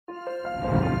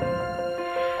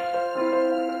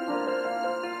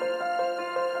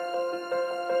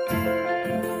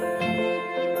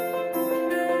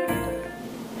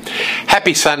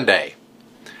Happy Sunday.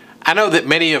 I know that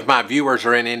many of my viewers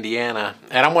are in Indiana,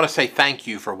 and I want to say thank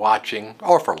you for watching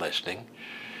or for listening.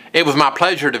 It was my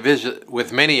pleasure to visit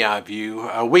with many of you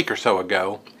a week or so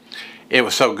ago. It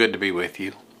was so good to be with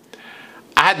you.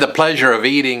 I had the pleasure of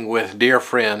eating with dear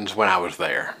friends when I was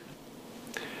there.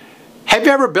 Have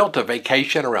you ever built a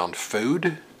vacation around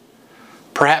food?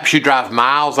 Perhaps you drive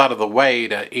miles out of the way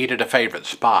to eat at a favorite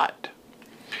spot.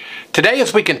 Today,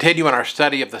 as we continue in our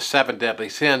study of the 7 deadly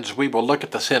sins, we will look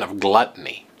at the sin of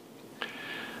gluttony.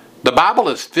 The Bible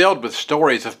is filled with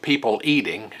stories of people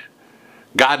eating.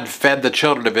 God fed the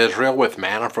children of Israel with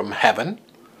manna from heaven.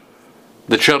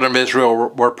 The children of Israel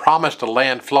were promised a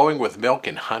land flowing with milk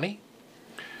and honey.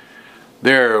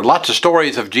 There are lots of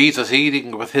stories of Jesus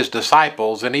eating with his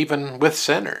disciples and even with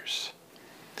sinners.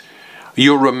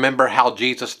 You'll remember how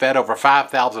Jesus fed over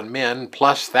 5,000 men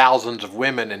plus thousands of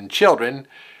women and children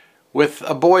with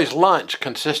a boy's lunch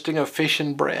consisting of fish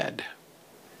and bread.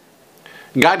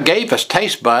 God gave us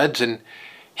taste buds, and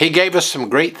he gave us some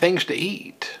great things to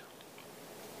eat.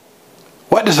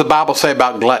 What does the Bible say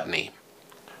about gluttony?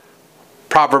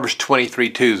 Proverbs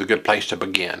 23:2 is a good place to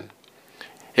begin.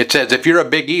 It says, if you're a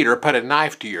big eater, put a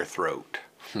knife to your throat.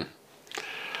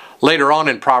 Later on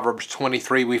in Proverbs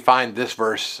 23, we find this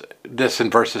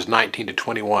in verses 19 to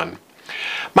 21.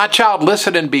 My child,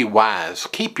 listen and be wise.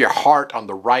 Keep your heart on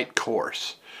the right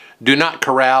course. Do not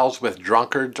carouse with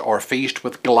drunkards or feast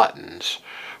with gluttons,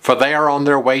 for they are on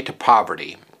their way to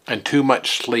poverty, and too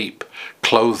much sleep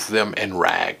clothes them in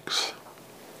rags.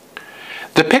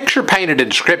 The picture painted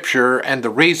in Scripture and the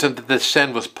reason that this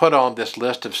sin was put on this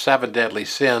list of 7 deadly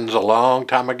sins a long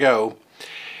time ago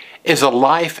is a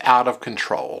life out of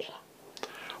control.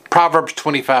 Proverbs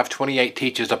 25:28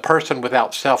 teaches a person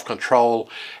without self-control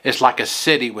is like a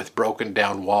city with broken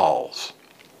down walls.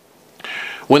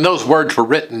 When those words were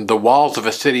written, the walls of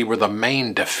a city were the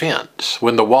main defense.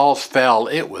 When the walls fell,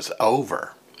 it was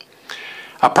over.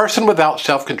 A person without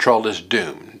self-control is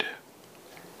doomed.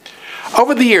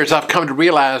 Over the years, I've come to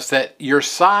realize that your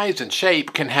size and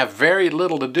shape can have very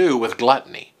little to do with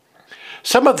gluttony.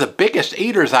 Some of the biggest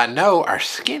eaters I know are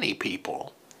skinny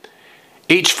people.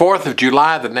 Each 4th of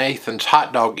July, the Nathan's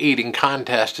Hot Dog Eating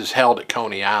Contest is held at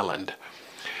Coney Island.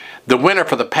 The winner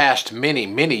for the past many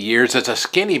years is a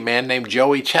skinny man named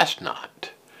Joey Chestnut.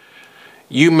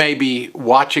 You may be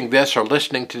watching this or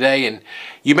listening today, and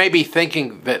you may be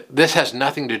thinking that this has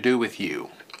nothing to do with you.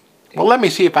 Well, let me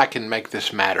see if I can make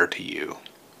this matter to you.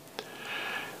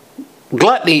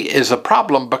 Gluttony is a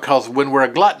problem because when we're a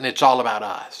glutton, it's all about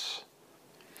us.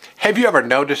 Have you ever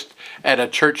noticed at a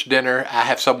church dinner, I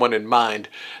have someone in mind,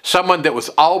 someone that was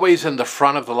always in the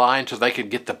front of the line so they could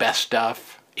get the best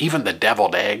stuff, even the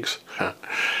deviled eggs?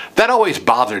 That always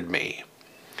bothered me.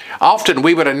 Often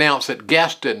we would announce that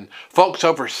guests and folks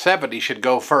over 70 should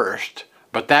go first,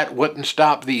 but that wouldn't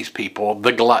stop these people,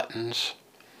 the gluttons.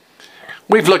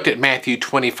 We've looked at Matthew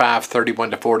 25:31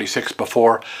 to 46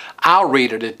 before. I'll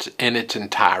read it in its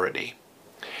entirety.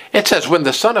 It says, when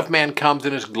the Son of Man comes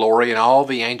in his glory and all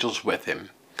the angels with him,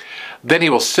 then he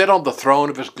will sit on the throne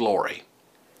of his glory.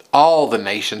 All the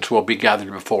nations will be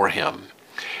gathered before him,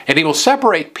 and he will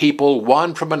separate people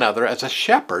one from another as a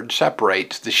shepherd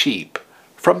separates the sheep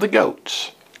from the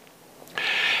goats.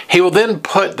 He will then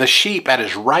put the sheep at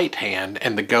his right hand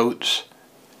and the goats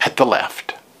at the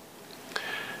left.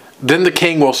 Then the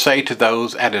king will say to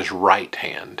those at his right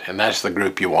hand, and that's the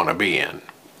group you want to be in.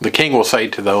 The king will say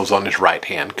to those on his right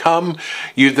hand, come,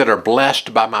 you that are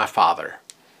blessed by my Father.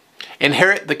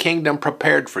 Inherit the kingdom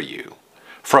prepared for you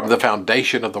from the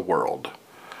foundation of the world.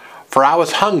 For I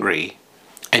was hungry,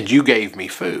 and you gave me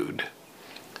food.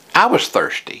 I was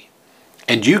thirsty,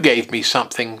 and you gave me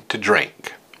something to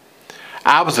drink.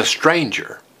 I was a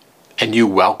stranger, and you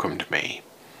welcomed me.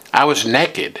 I was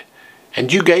naked,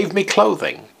 and you gave me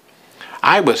clothing.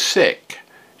 I was sick,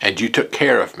 and you took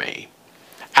care of me.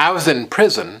 I was in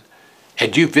prison,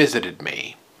 and you visited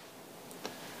me.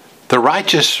 The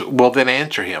righteous will then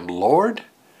answer him, Lord,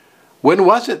 when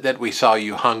was it that we saw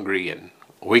you hungry and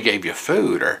we gave you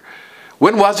food? Or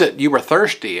when was it you were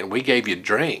thirsty and we gave you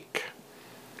drink?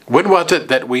 When was it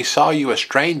that we saw you a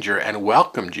stranger and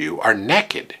welcomed you, or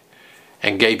naked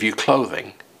and gave you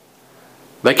clothing?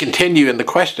 They continue in the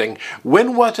questioning,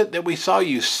 when was it that we saw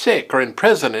you sick or in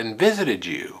prison and visited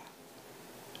you?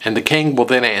 And the king will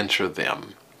then answer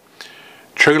them,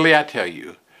 truly I tell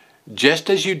you, just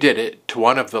as you did it to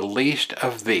one of the least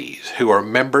of these who are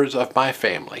members of my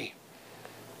family,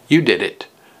 you did it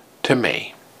to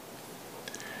me.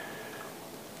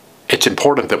 It's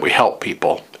important that we help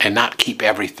people and not keep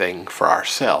everything for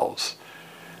ourselves.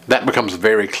 That becomes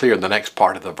very clear in the next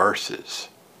part of the verses.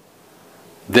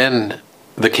 Then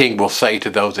the king will say to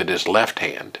those at his left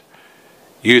hand,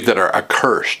 "You that are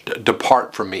accursed,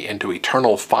 depart from me into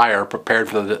eternal fire prepared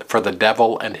for the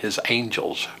devil and his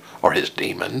angels," or his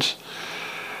demons.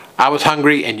 "I was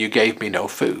hungry, and you gave me no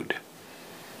food.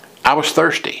 I was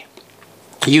thirsty.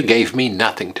 You gave me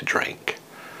nothing to drink.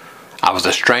 I was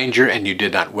a stranger, and you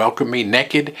did not welcome me,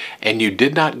 naked, and you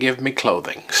did not give me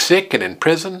clothing, sick and in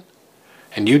prison,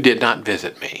 and you did not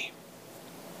visit me."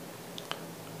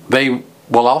 They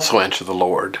will also answer the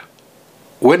Lord,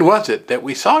 "When was it that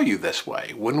we saw you this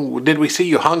way? When did we see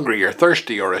you hungry or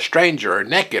thirsty or a stranger or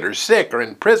naked or sick or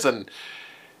in prison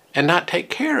and not take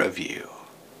care of you?"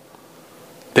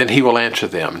 Then he will answer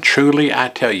them, "Truly I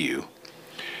tell you,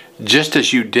 just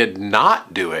as you did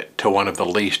not do it to one of the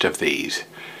least of these,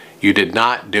 you did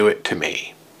not do it to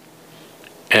me."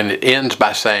 And it ends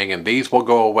by saying, "And these will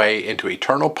go away into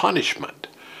eternal punishment,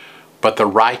 but the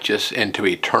righteous into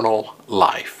eternal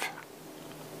life."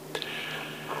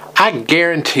 I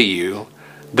guarantee you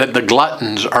that the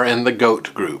gluttons are in the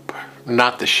goat group,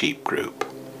 not the sheep group.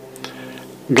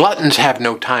 Gluttons have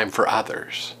no time for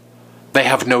others. They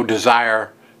have no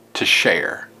desire to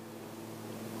share.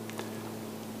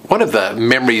 One of the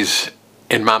memories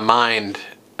in my mind,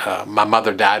 my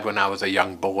mother died when I was a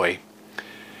young boy.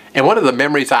 And one of the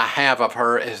memories I have of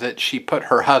her is that she put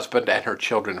her husband and her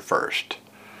children first.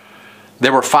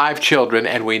 There were 5 children,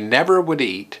 and we never would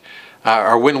eat,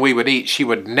 or when we would eat, she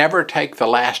would never take the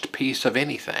last piece of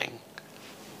anything.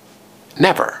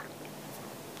 Never.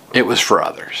 It was for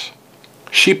others.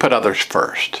 She put others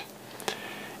first.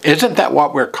 Isn't that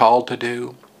what we're called to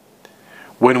do?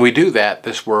 When we do that,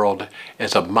 this world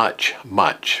is a much,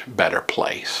 much better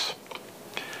place.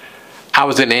 I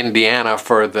was in Indiana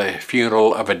for the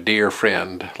funeral of a dear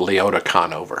friend, Leota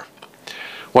Conover.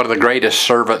 One of the greatest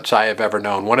servants I have ever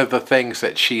known. One of the things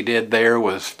that she did there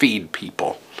was feed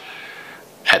people.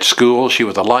 At school, she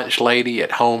was a lunch lady.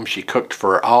 At home, she cooked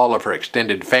for all of her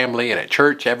extended family. And at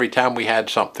church, every time we had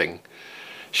something,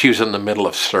 she was in the middle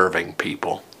of serving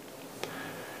people.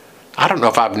 I don't know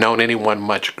if I've known anyone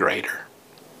much greater.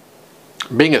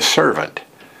 Being a servant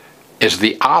is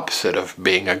the opposite of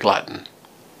being a glutton.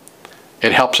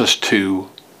 It helps us to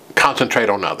concentrate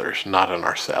on others, not on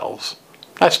ourselves.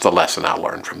 That's the lesson I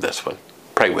learned from this one.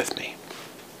 Pray with me.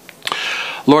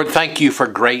 Lord, thank you for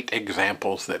great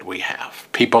examples that we have.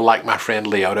 People like my friend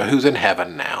Leota, who's in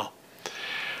heaven now.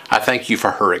 I thank you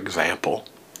for her example.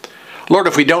 Lord,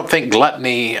 if we don't think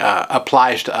gluttony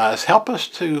applies to us, help us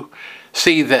to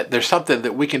see that there's something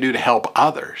that we can do to help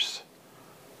others.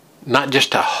 Not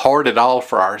just to hoard it all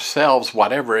for ourselves,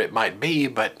 whatever it might be,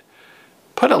 but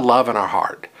put a love in our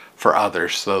heart for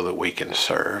others so that we can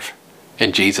serve.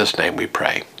 In Jesus' name we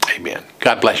pray. Amen.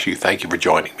 God bless you. Thank you for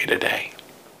joining me today.